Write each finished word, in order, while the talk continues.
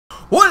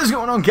What is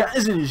going on,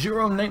 guys? It is your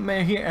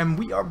OwnKnightMare here, and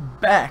we are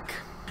back.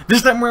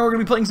 This time we're going to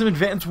be playing some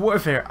Advanced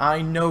Warfare.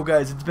 I know,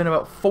 guys, it's been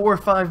about 4 or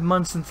 5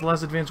 months since the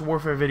last Advanced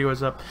Warfare video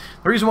was up.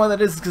 The reason why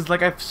that is because,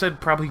 like I've said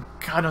probably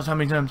God knows how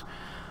many times,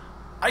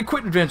 I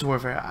quit Advanced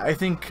Warfare. I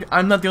think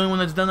I'm not the only one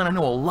that's done that. I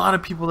know a lot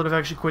of people that have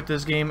actually quit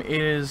this game. It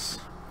is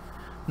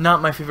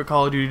not my favorite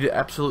Call of Duty, to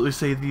absolutely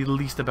say the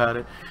least about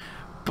it.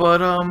 But,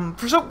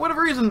 for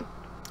whatever reason,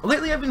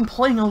 lately I've been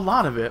playing a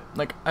lot of it.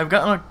 Like, I've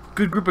gotten a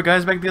good group of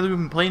guys back together who've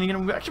been playing again,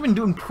 and we've actually been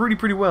doing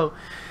pretty well.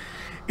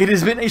 It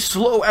has been a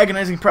slow,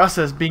 agonizing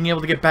process being able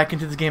to get back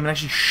into this game and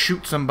actually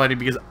shoot somebody,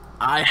 because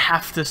I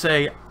have to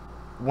say,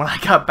 when I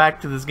got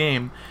back to this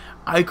game,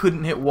 I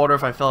couldn't hit water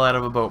if I fell out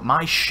of a boat.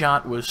 My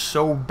shot was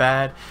so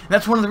bad. And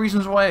that's one of the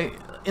reasons why,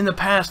 in the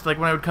past, like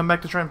when I would come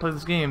back to try and play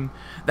this game,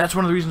 that's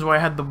one of the reasons why I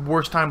had the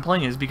worst time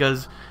playing, is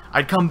because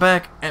I'd come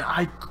back and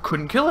I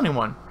couldn't kill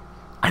anyone.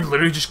 I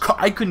literally just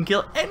I couldn't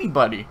kill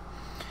anybody.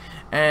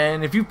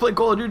 And if you play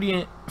Call of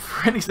Duty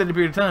for any extended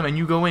period of time and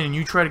you go in and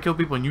you try to kill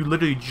people and you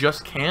literally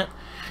just can't,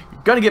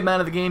 you're gonna get mad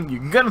at the game,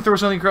 you're gonna throw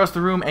something across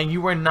the room, and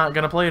you are not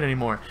gonna play it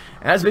anymore.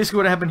 And that's basically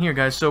what happened here,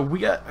 guys. So we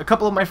got a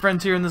couple of my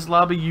friends here in this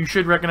lobby. You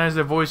should recognize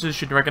their voices,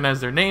 should recognize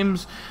their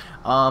names.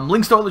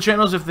 Links to all the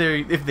channels, if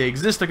they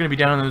exist, they're going to be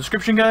down in the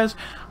description, guys.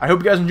 I hope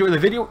you guys enjoy the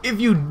video. If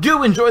you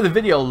do enjoy the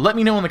video, let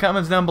me know in the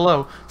comments down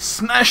below.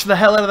 Smash the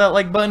hell out of that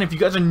like button. If you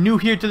guys are new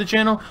here to the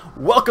channel,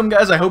 welcome,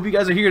 guys. I hope you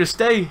guys are here to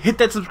stay. Hit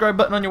that subscribe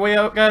button on your way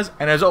out, guys.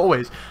 And as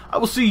always, I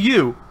will see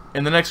you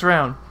in the next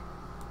round.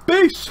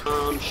 Peace.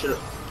 Shit.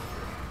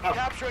 Oh.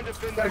 Capture and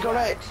defend. Gotta go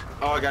X.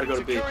 Oh, I gotta go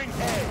to B. Securing A.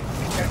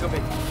 Gotta go B.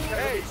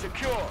 A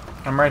secure.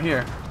 I'm right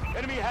here.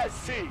 Enemy has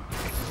C.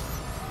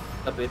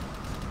 Up B.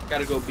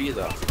 Gotta go B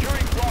though.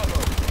 Securing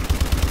Bravo.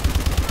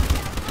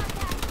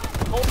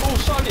 Oh,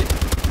 suck it.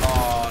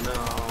 Oh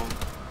no.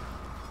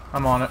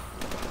 I'm on it.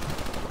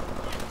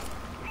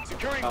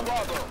 Securing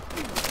Bravo.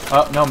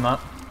 Oh, no, I'm not.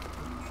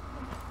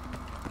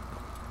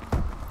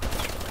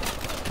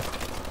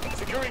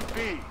 Securing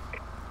B.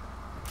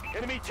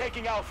 Enemy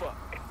taking Alpha.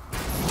 B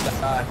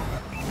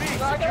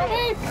secure. I got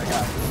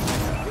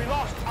it. We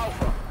lost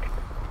Alpha.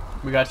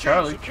 We got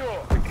Charlie.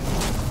 Secure.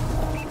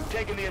 We've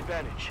taken the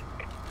advantage.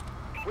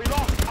 We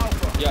lost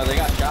Alpha. Yeah, they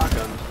got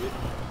shotguns, dude.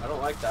 I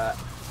don't like that.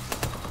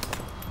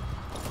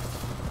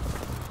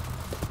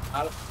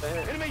 Out of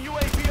fan. Enemy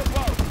UAV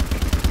above.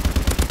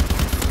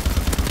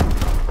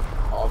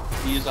 Oh,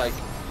 he's like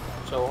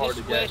so hard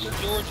to get. This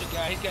West Georgia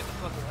guy, he's got the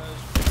fucking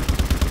hose.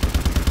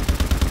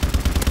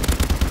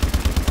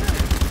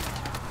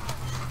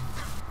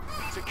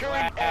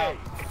 Securing A.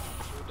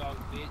 Bulldog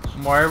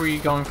bitch. Why are we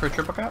going for a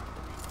triple cap?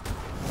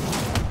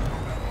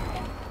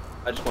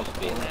 I just want to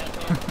be in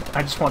that.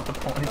 I just want the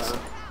points.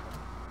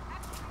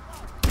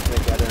 They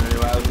got it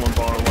anyway. I was one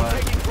bar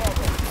away. Taking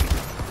Bravo.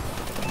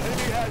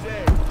 Enemy has A.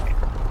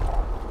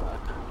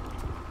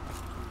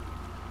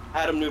 I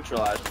had him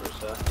neutralized for a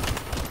sec.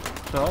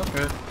 It's all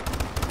good.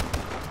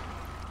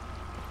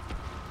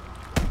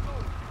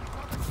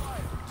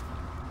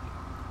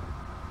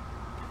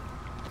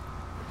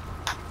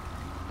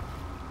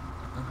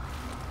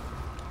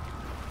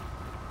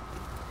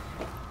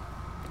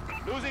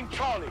 Losing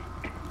Charlie.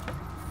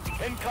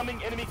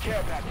 Incoming enemy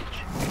care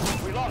package.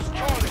 We lost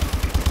Charlie.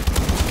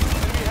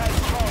 Enemy has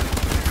Charlie.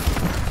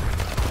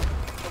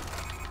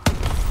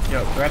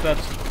 Yo, grab that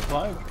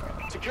supply.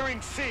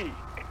 Securing C.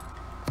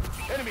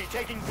 Enemy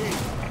taking B. We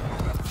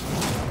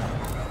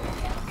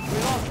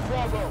lost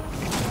Bravo.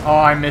 Oh,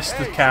 I missed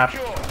the A cap.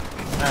 secure.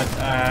 That's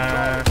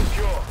Charlie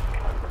secure.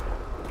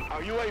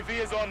 Our UAV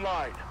is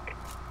online.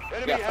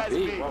 Enemy Yeah, has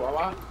B. B.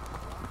 Wow.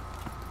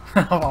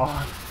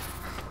 Oh.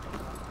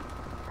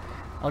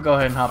 I'll go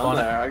ahead and hop on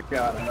there. it. I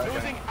got it. Okay.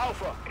 Losing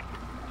Alpha.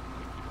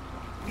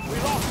 We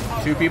lost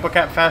Alpha. 2 people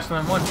cap faster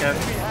than 1 cap.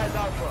 Enemy has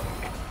Alpha.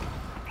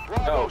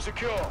 Bravo Oh.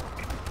 secure.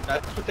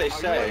 That's what they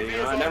say. You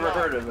know, I never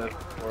heard of it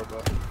before,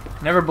 but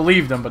Never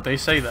believed them, but they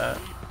say that.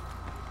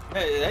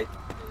 hey,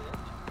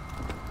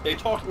 they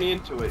talked me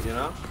into it, you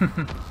know.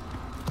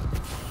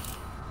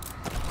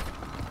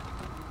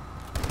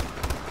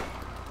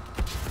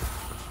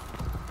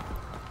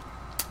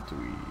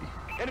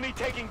 Enemy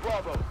taking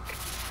Bravo.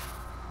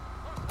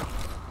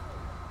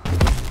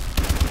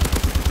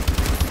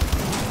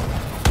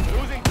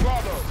 Losing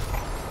Bravo.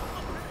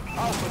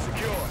 Alpha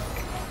secure.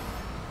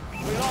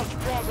 We lost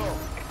Bravo.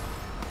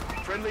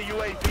 Friendly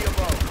UAV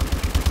above.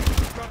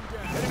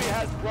 Enemy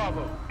has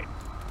Bravo.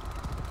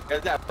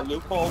 Got that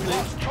loophole thing?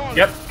 Lost Charlie.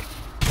 Yep.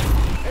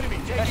 Enemy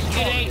That's taking good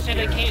Charlie. ain't so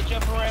they can't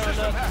jump around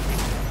System enough.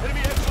 hacked.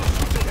 Enemy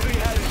exosuit. Enemy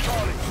has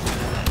Charlie.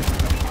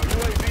 Our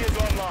UAV is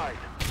online.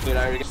 Dude, I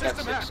already got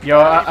System 6. hacked. Yo,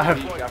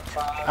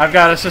 I've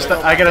got a system.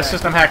 I got a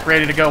system hack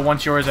ready to go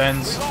once yours We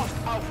ends. lost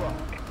Alpha.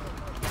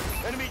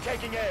 Enemy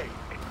taking A.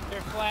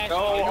 They're flashing.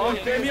 Oh, They're on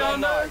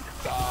doing there.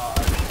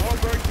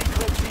 Warbird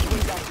decloak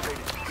sequence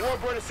activated.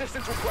 Warbird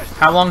assistance requested.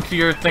 How long till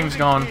your thing's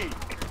gone?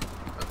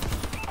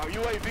 Our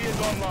UAV is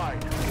online.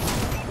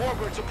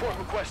 Warbird support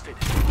requested.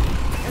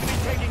 Enemy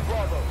taking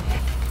Bravo.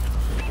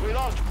 We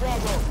lost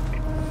Bravo.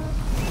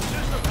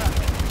 System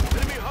hacked.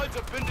 Enemy HUDs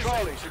have been disabled.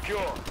 Charlie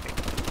secure.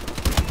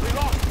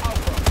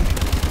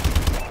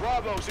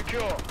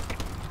 secure.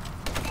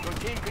 Your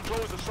team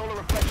controls the solar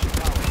reflection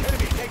tower.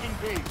 Enemy taking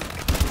B.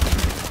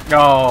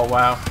 Oh,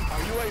 wow. Our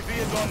UAV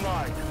is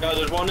online. Yeah,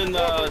 there's one in the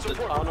tunnel.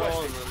 Support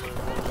requested. And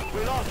then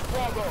We lost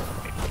Bravo.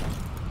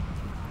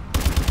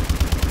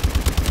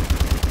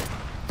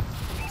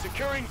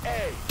 Securing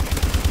A.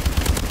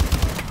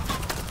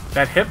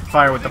 That hip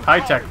fire with the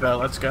Pytech, though.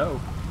 Let's go.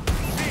 B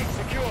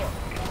secure.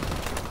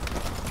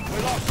 We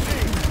lost C.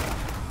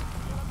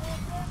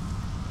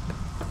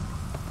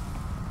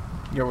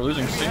 Yo, we're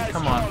losing C. Enemy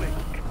Come has on. Charlie.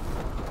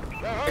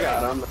 I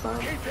got him.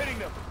 Keep hitting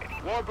them.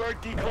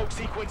 Warbird decloak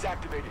sequence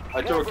activated.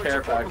 I threw a Warbird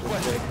care support package.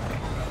 requested.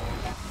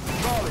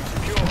 Charlie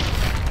secure.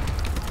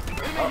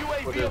 Enemy what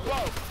UAV is it?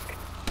 above.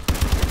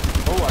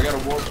 Oh, I got a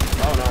warp. Oh,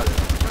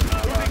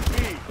 Moving B.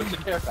 no. What's the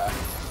care pack?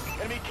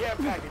 Enemy care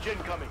package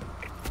incoming.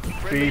 B,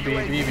 Friendly B,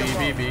 UAV B, B, above.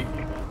 B, B.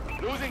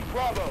 Losing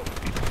Bravo.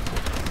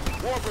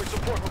 Warbird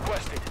support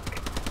requested.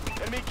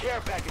 Enemy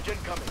care package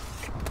incoming.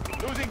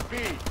 Losing B.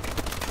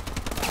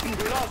 We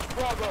lost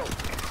Bravo.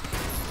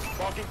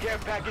 Marking care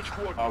package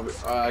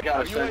coordinates. I got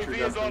Our a sentry UAV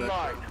gun is for that.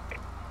 online.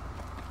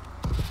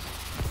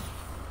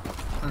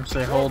 I'm gonna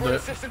say hold Warbird it.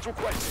 assistance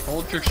requested.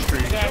 Hold your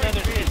streak. We got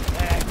another system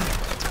hack.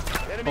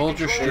 Enemy Hold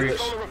your controls the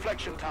streaks. solar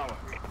reflection tower.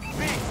 B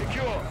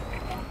secure.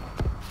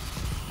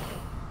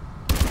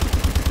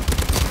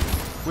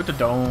 With the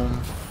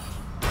dome.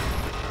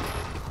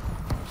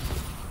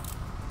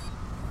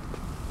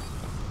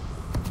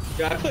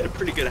 Yeah, I played a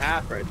pretty good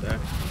half right there.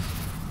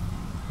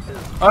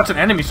 Oh, it's an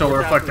enemy solar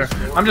reflector.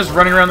 I'm just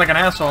running around like an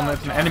asshole, and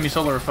it's an enemy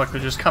solar reflector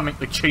just coming,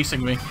 like,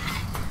 chasing me.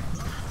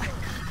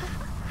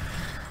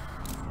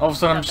 All of a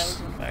sudden, I'm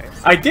just...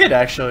 I did,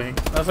 actually.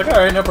 I was like,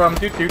 alright, no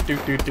problem.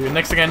 And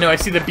next thing I know, I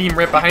see the beam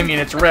right behind me,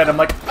 and it's red. I'm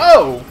like,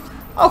 oh!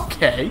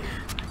 Okay.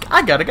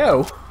 I gotta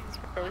go.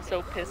 I was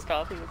so pissed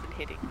off he wasn't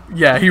hitting.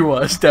 Yeah, he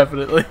was,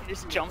 definitely.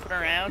 Just jumping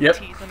around, Yep.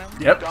 teasing him.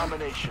 Yep.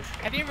 Domination.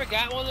 Have you ever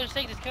got one of those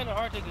things? It's kind of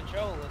hard to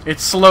control.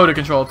 It's slow to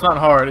control. It's not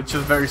hard. It's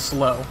just very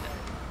slow.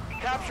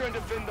 Capture and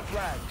defend the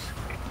flags.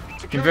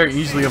 You can very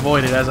easily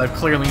avoid it, as I've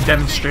clearly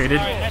demonstrated.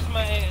 Alright, that's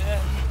my.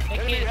 They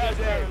can't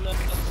jump around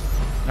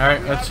enough.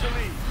 Alright, We let's... have the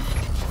lead.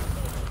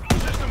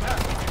 System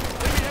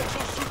hacked. Enemy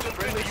exosuits and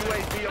friendly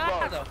UAV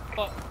How above. the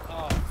fuck?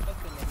 Oh,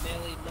 fucking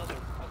melee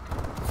motherfucker.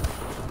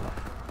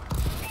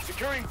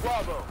 Securing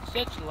Bravo.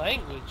 Such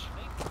language.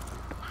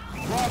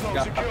 Bravo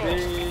Got secure.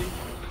 me.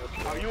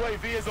 Our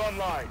UAV is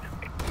online.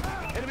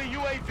 Enemy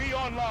UAV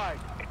online.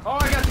 Oh,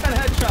 I got 10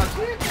 headshots.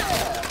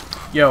 Yeah.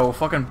 Yo,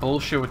 fucking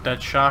bullshit with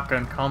that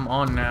shotgun. Come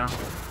on now.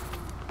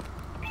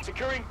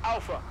 Securing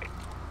Alpha.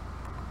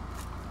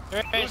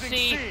 Alright, Losing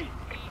see. C.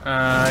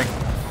 I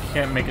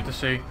can't make it to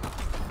see.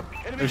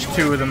 Enemy There's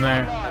two of them UAV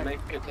there. I online. make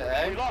it to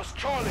We A. lost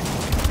Charlie.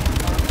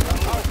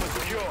 Alpha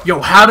secure.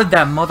 Yo, how did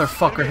that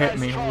motherfucker hit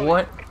me?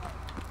 What?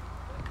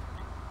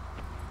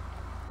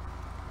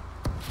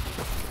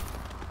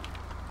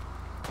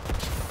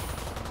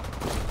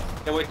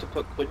 Can't wait to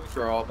put quick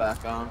draw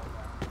back on.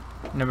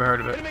 Never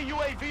heard of it. Enemy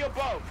UAV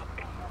above.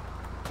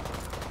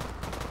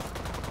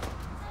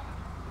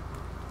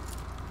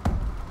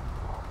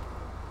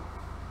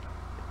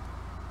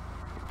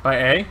 By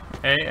A?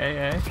 A.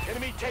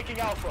 Enemy taking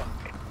Alpha.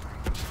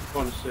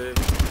 Want to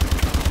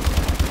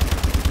see?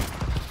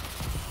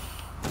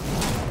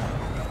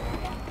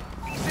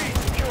 C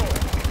secure.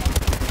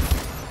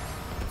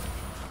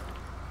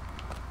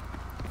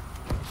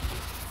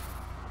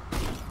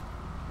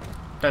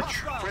 That's...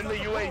 Friendly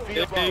UAV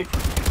A. above.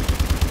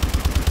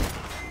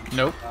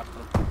 Nope.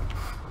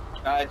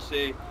 I'd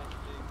see.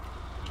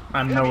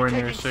 I'm Enemy nowhere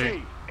near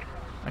taking C.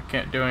 I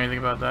can't do anything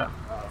about that.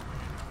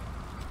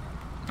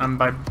 I'm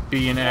by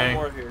B and One A.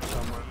 more here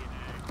somewhere.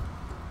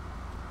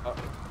 Oh,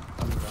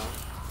 I'm down.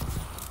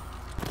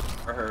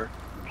 For her.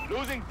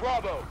 Losing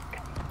Bravo.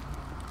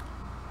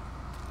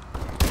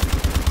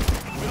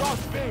 We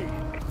lost B.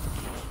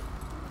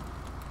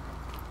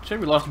 Say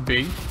we lost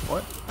B?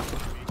 What?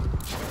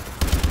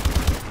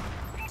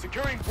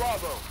 Securing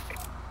Bravo.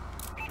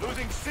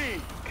 Losing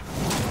C.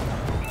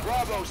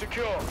 Bravo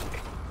secure.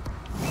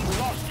 We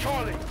lost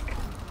Charlie.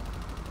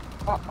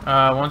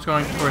 One's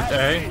going Enemy towards has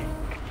A. C.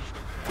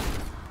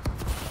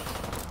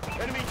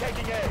 Enemy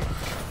taking A.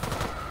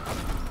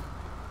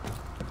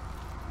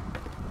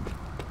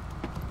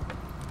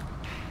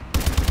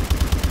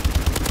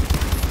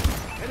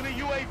 Enemy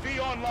UAV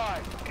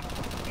online.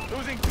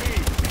 Losing B.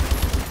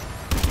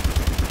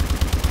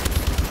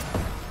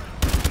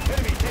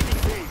 Enemy taking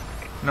B.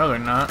 No, they're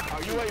not.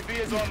 Our UAV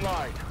is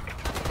online.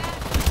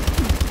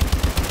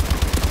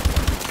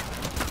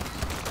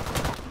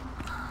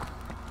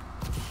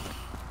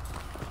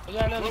 We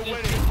got another We're good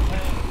winning. system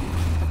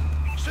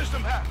hack.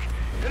 System hack.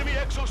 Enemy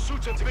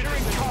exosuits are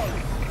securing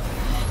Charlie.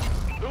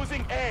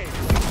 Losing A.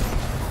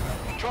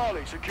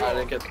 Charlie secure. I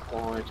didn't get the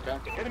points.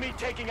 Got the Enemy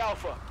taking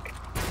Alpha.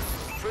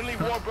 Friendly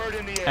Warbird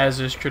in the air. As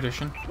is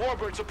tradition.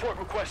 Warbird support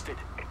requested.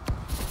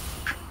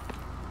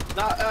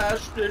 Not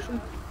as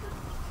tradition.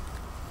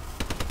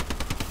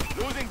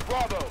 Losing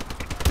Bravo.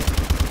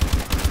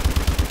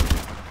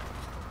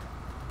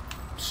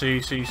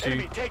 C.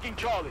 Enemy taking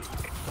Charlie.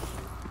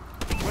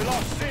 We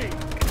lost C.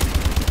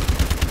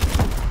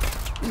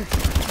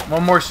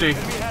 One more C.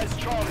 Enemy has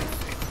Charlie.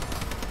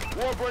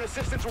 Warbird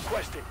assistance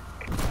requested.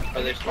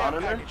 Are they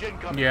spawning there? Package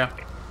incoming. Yeah,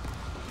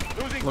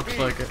 Losing looks B.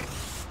 like it.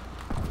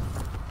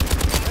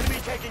 Enemy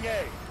taking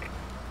A.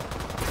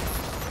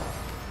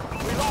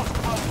 We lost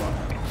Alpha.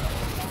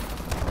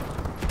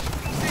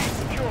 C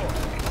secure.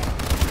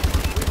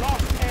 We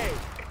lost A.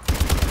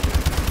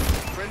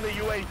 Friendly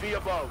UAV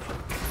above.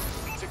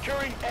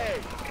 Securing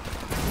A.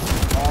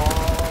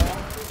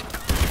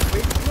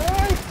 Wait,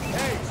 what?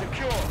 A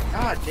secure.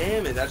 God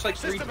damn it, that's like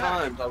 3 System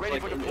times. I was ready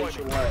like for an inch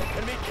deployment. away.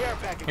 Enemy care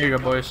package. Here you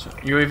go, boys.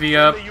 UAV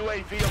up. Friendly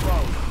UAV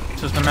above.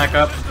 System back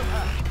up.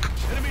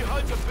 Enemy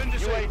HUDs have been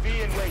disabled. UAV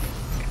in waiting.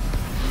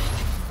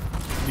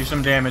 Do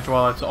some damage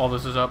while all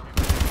this is up. I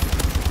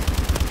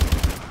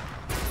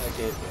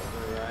can't go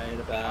right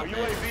about Our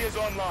UAV is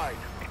online.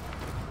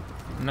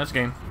 And that's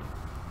game.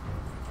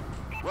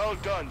 Well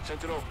done,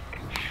 Sentinel.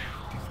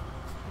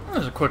 That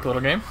was a quick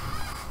little game.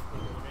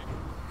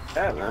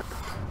 Yeah, man.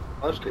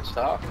 That was good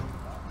stuff.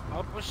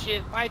 Oh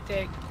shit, my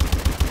take.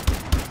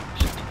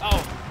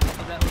 Oh,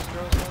 that was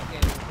girls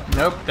again.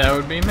 Nope, that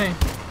would be me.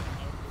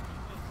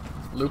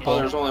 Oh, Loophole.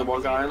 there's only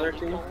one guy on their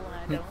team?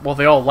 Well,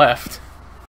 they all left.